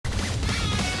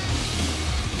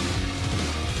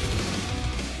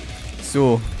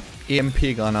So,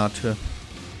 EMP-Granate.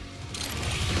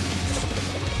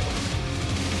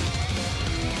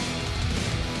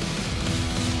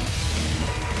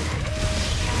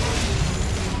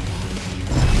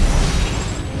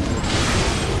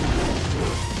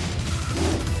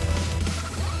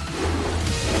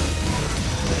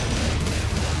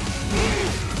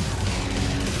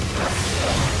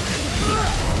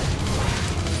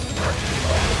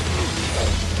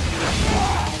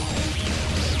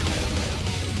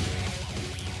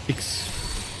 X.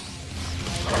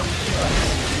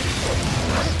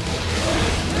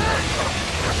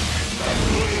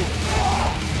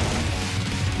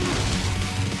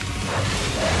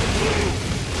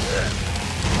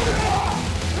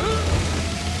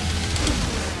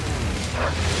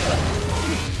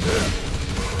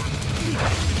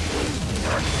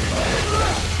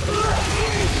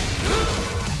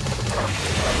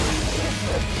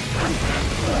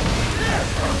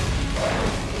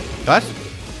 Was?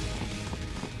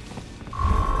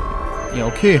 Ja,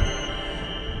 okay.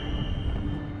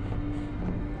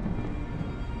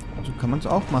 So kann man es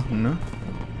auch machen, ne?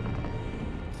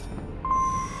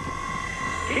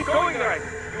 Keep going, guys.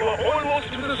 You are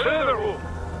almost to the server room.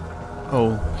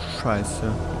 Oh,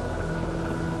 scheiße.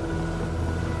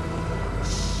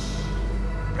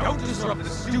 Don't disrupt the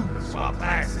students while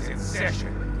class is in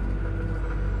session.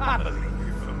 I believe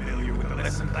you're familiar with the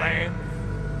lesson plan.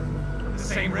 The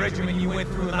same regimen you went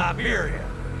through in Liberia.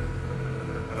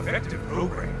 Effective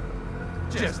program.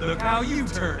 Just look how you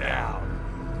turned out.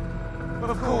 But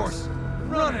of course,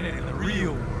 running it in the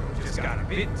real world just got a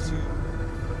bit too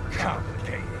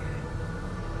complicated.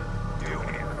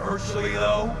 Doing it virtually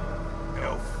though,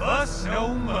 no fuss, no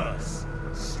muss.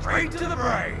 Straight to the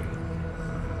brain.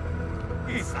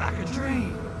 It's like a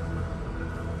dream.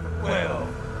 Well,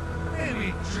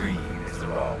 maybe dream is the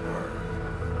wrong word.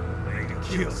 They could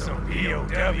kill some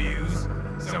POWs,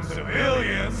 some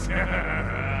civilians.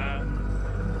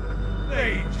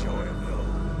 They enjoy it though.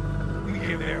 We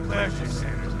give their pleasure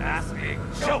centers a nice big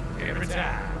choke every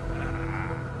time.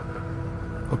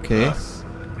 Okay. Plus,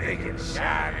 they get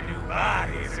shiny new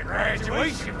bodies as a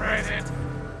graduation present.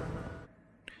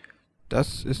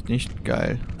 Das ist nicht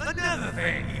geil. Another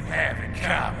thing you have in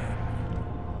common.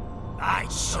 I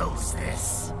chose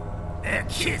this. They're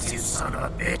kids, you son of a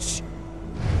bitch.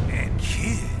 And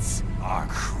kids are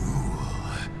cruel.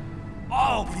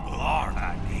 All people are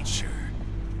by nature.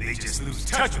 They just lose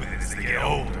touch with it as they get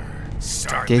older.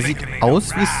 Start Der sieht thinking they aus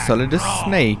don't wie right Solid and wrong.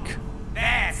 Snake.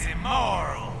 That's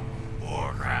immoral.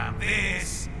 War crime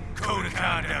this, code of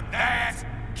conduct that.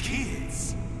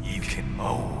 Kids, you can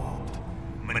mold,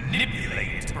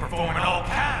 manipulate to perform all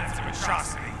kinds of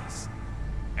atrocities.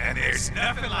 And there's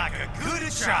nothing like a good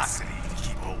atrocity to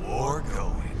keep a war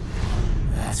going.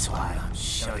 That's why I'm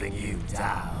shutting you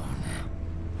down.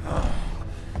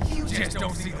 You just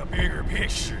don't see the bigger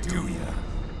picture, do you?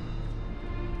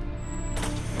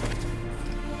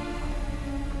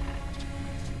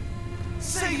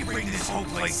 Say you bring this whole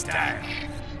place down.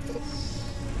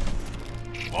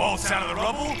 Waltz out of the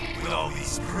rubble with all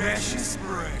these precious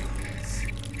brains.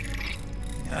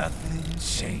 Nothing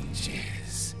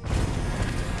changes.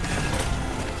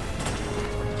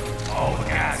 All the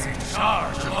guys in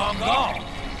charge are long gone.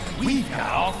 We've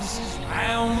got offices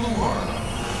around the world.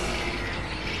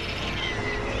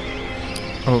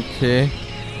 Okay.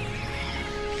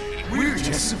 We're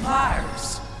just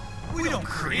suppliers. We don't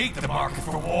create the market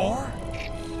for war.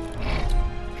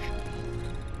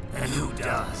 And who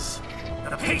does?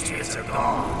 The Patriots are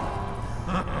gone.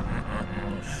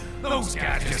 Those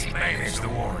guys just manage the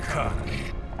war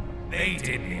economy. They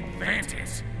didn't invent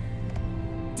it.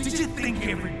 Did you think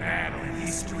every battle in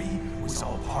history was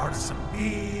all part of some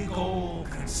big old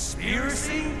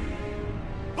conspiracy?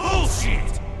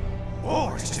 Bullshit!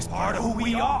 War is just part of who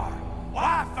we are.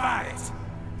 Why fight it?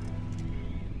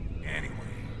 Anyway,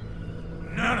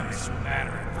 none of this will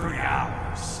matter in 3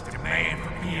 hours. Demand for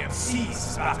PMCs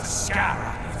is about to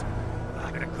skyrocket.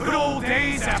 Like the good old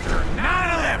days after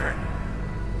 9/11.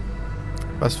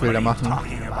 Was will er machen?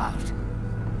 Talking about?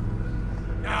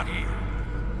 Now here.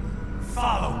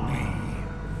 Follow me.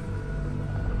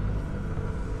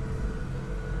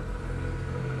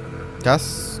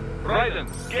 Das. Raiden,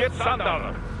 get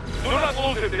Sundowner. Do not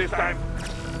lose it this time.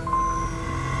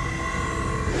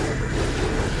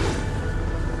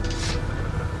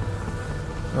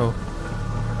 Oh.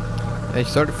 Ich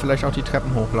sollte vielleicht auch die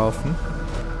Treppen hochlaufen.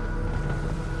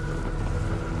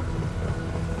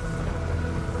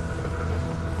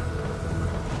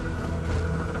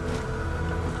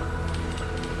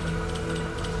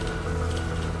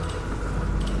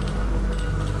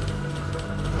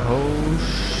 Oh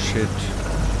shit.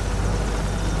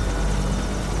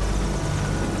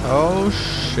 Oh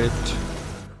shit.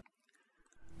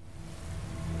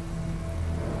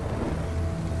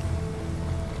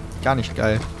 Gar nicht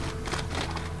geil.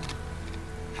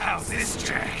 How's this,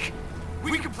 Jack?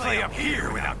 We can play up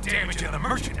here without damaging the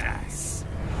merchandise.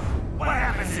 What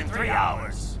happens in 3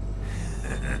 hours?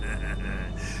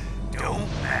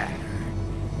 Don't matter.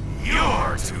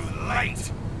 You're too late.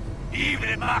 Even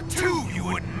at Mach 2, you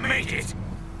wouldn't make it.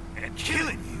 And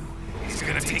killing you is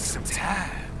gonna take some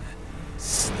time.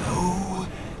 Slow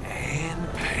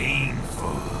and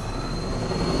painful.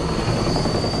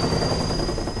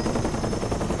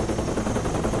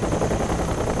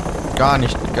 Gar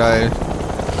nicht geil.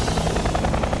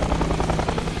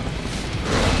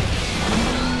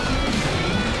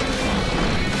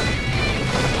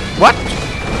 What?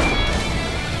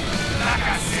 Like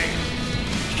I said,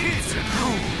 kids are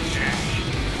cool, Jack.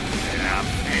 And I'm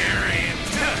very in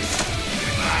touch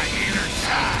with my inner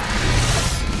child.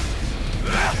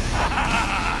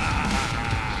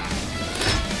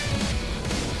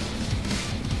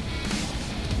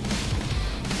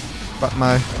 Warte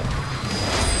mal.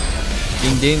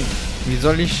 Gegen den... Wie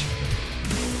soll ich...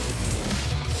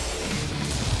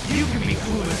 You can be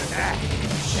cooler than that,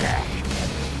 Jack.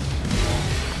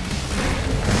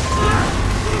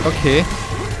 Okay.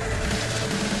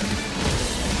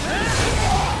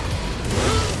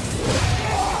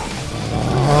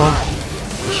 Oh,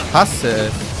 ich hasse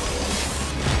es.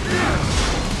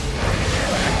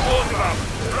 Close up.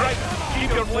 Right.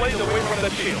 Keep your blade away from the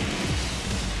shield.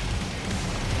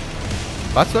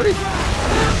 Was soll ich?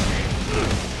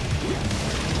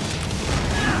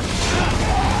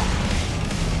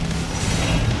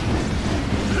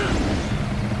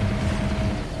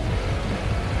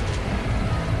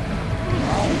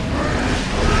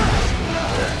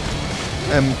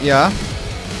 Ja.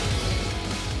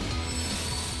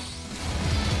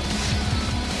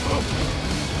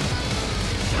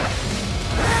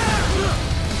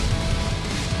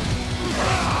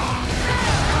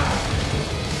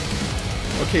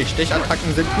 Okay,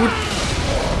 Stechattacken sind gut.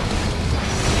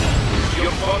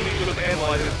 Your body should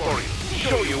analyze it for you.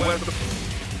 Show you where the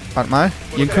Warte mal.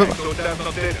 Ihren Körper. so does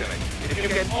not detonate. If you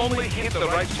can only hit the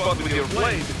right spot with your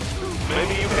blade,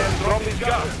 maybe you can drop his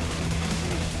gun.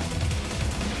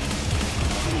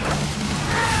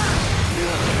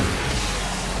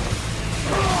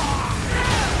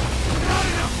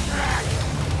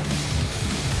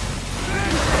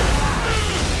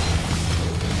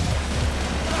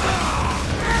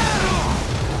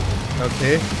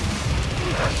 Okay.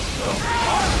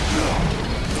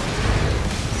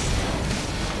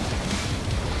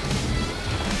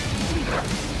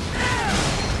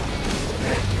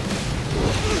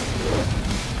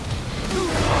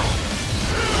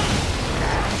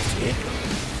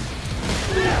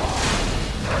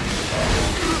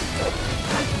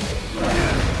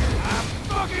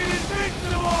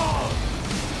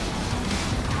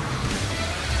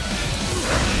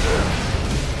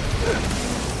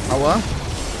 Aua.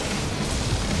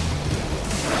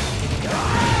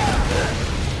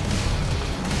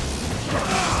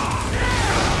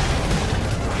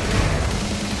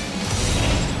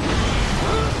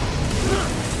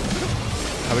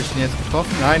 Habe ich den jetzt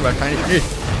getroffen? Nein, wahrscheinlich nicht.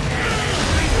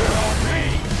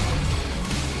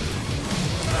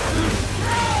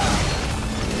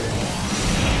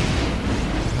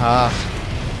 Ah.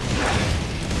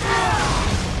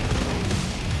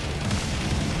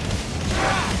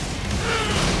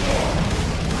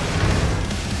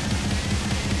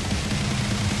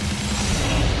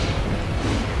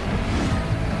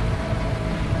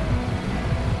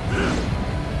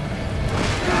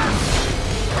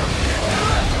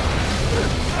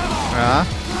 Ja.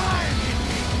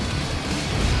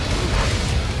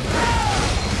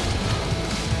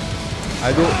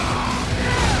 Also,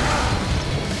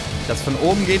 das von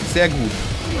oben geht sehr gut.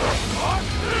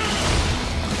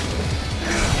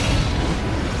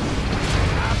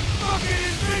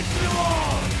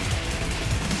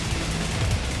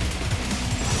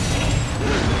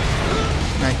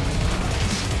 Nein.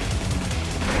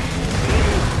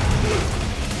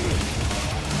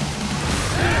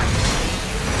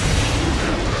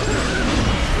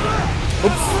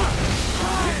 Ups.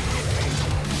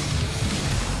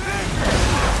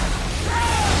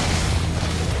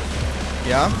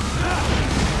 Ja.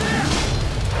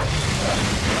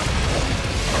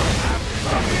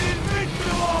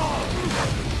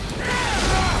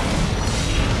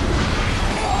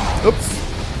 Ups.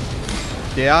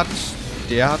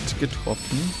 Der hat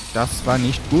getroffen. Das war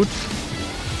nicht gut.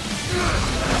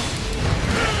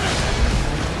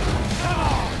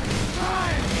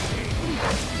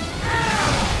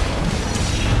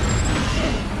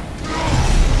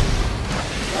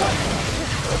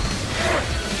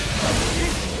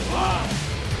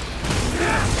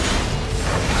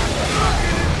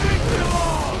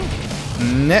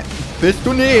 Ne, bist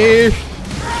du nicht.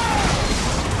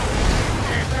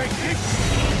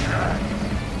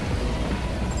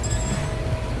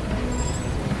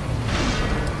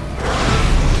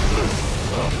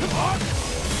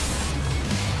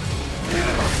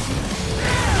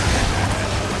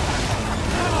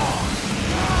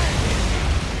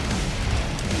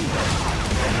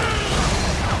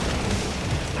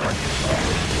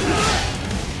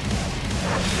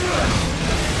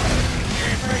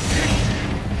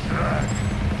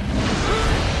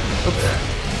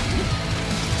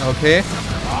 Okay.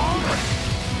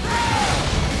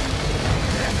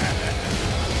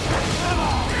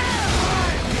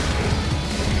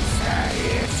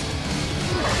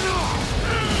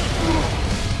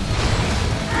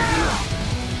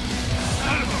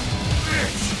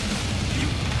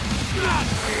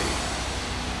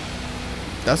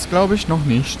 Das glaube ich noch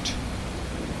nicht.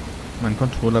 Mein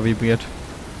Controller vibriert.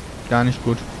 Gar nicht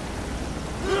gut.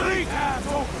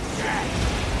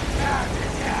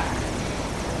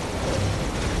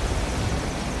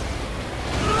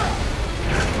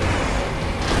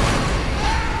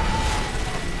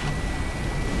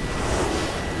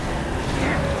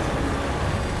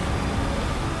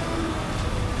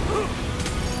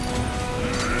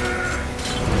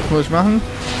 Was muss ich machen?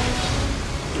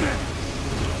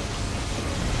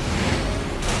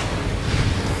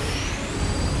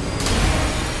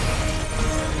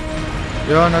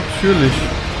 Ja, natürlich.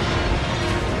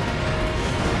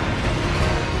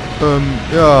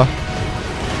 Ja.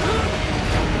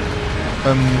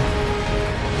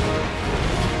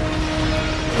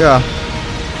 Ja.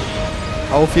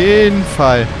 Auf jeden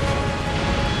Fall.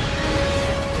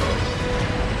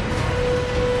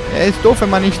 Er ist doof, wenn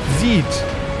man nicht sieht.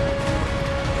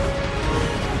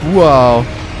 Wow.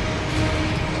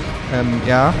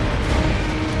 Ja.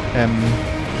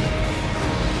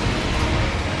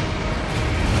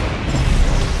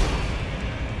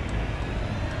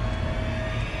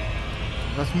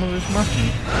 Was muss ich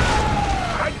machen?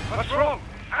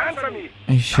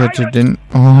 Ich hätte den...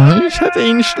 Oh, ich hätte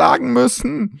ihn schlagen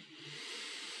müssen.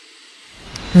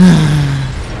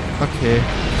 Okay.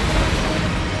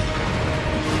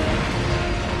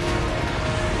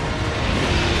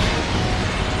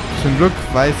 Zum Glück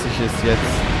weiß ich es jetzt.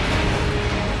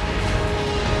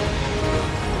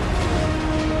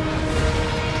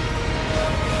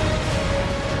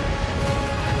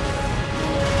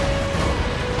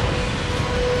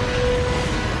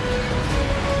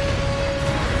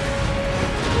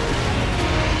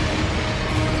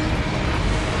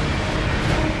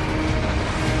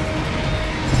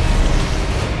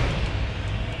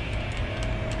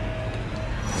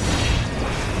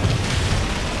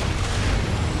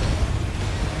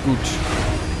 Gut.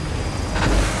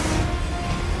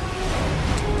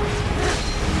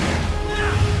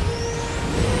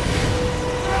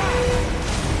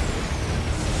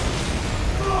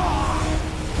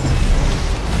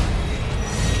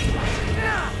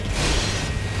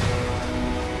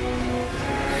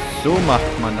 So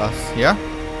macht man das, ja?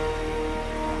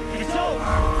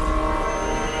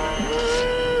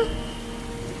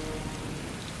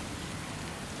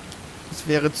 Das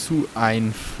wäre zu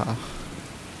einfach.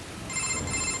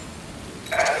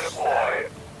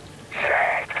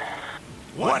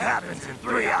 What happens in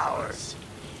 3 hours?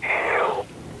 He'll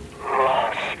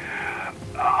launch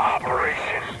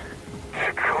Operation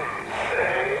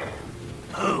Tecumseh.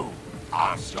 Who?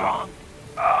 Armstrong?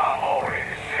 Already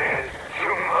said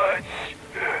too much.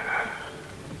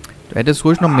 Du hättest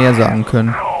ruhig noch mehr sagen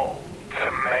können.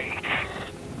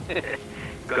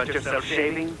 Got yourself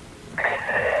shaving?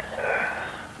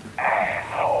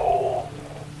 Asshole.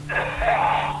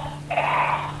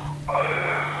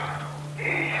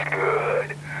 He's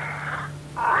good.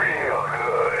 Real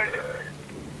good.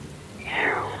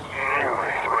 You knew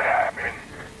this would happen,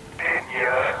 didn't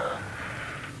you?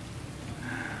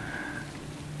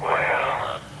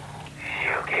 Well,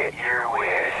 you get your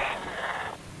wish.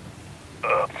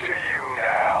 Up to you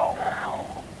now.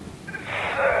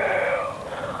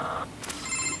 Sam.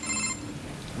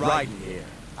 Right here.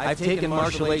 I've taken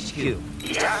Marshall HQ.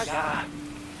 Yeah.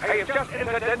 I have just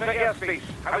entered Denver airspace.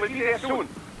 I will be there soon.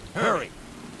 Hurry.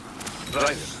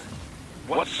 Right.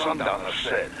 What Sundowner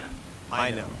said.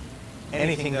 I know.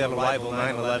 Anything that'll rival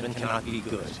 9/11 cannot be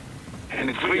good. And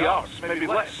in 3 hours, maybe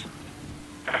less.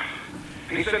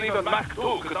 He said even Mach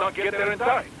 2 could not get there in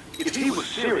time. If he was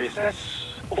serious, that's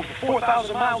over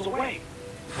 4,000 miles away.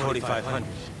 4,500.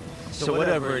 So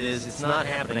whatever it is, it's not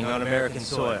happening on American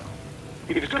soil.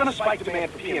 If it's gonna spike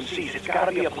demand for PMCs, it's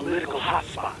gotta be a political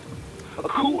hotspot. A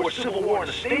coup or civil war in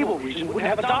a stable region would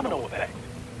have a domino effect.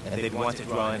 And they'd want to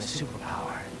draw in a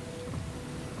superpower.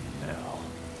 Hell.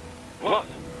 What?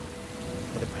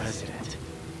 The president.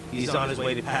 He's on his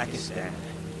way to Pakistan.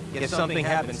 If something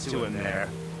happens to him there,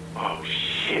 Oh,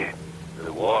 shit.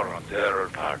 The War on Terror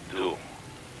Part 2.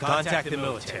 contact the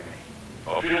military.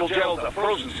 Official channels are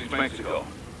frozen since Mexico.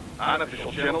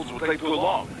 Unofficial channels will take too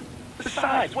long.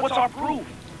 Besides, what's our proof?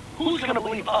 Who's gonna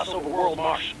believe us over World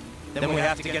Marsh? Then we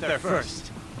have to get there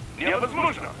first.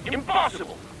 Невозможно.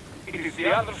 Impossible. It is the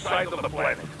other side of the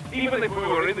planet. Even if we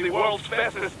were in the world's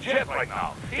fastest jet right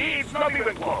now, it's not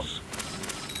even close.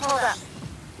 Hold up.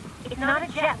 It's not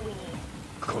a jet we need.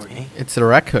 Courtney? It's a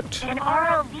rocket. An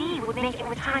RLV would make it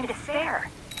with time to spare.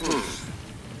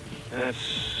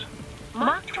 That's...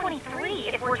 Mach 23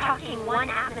 if we're talking 1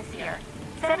 atmosphere.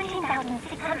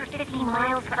 17,615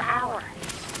 miles per hour.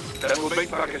 That will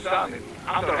make Pakistan in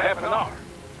under half an hour.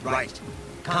 Right.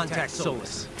 Contact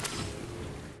Solus.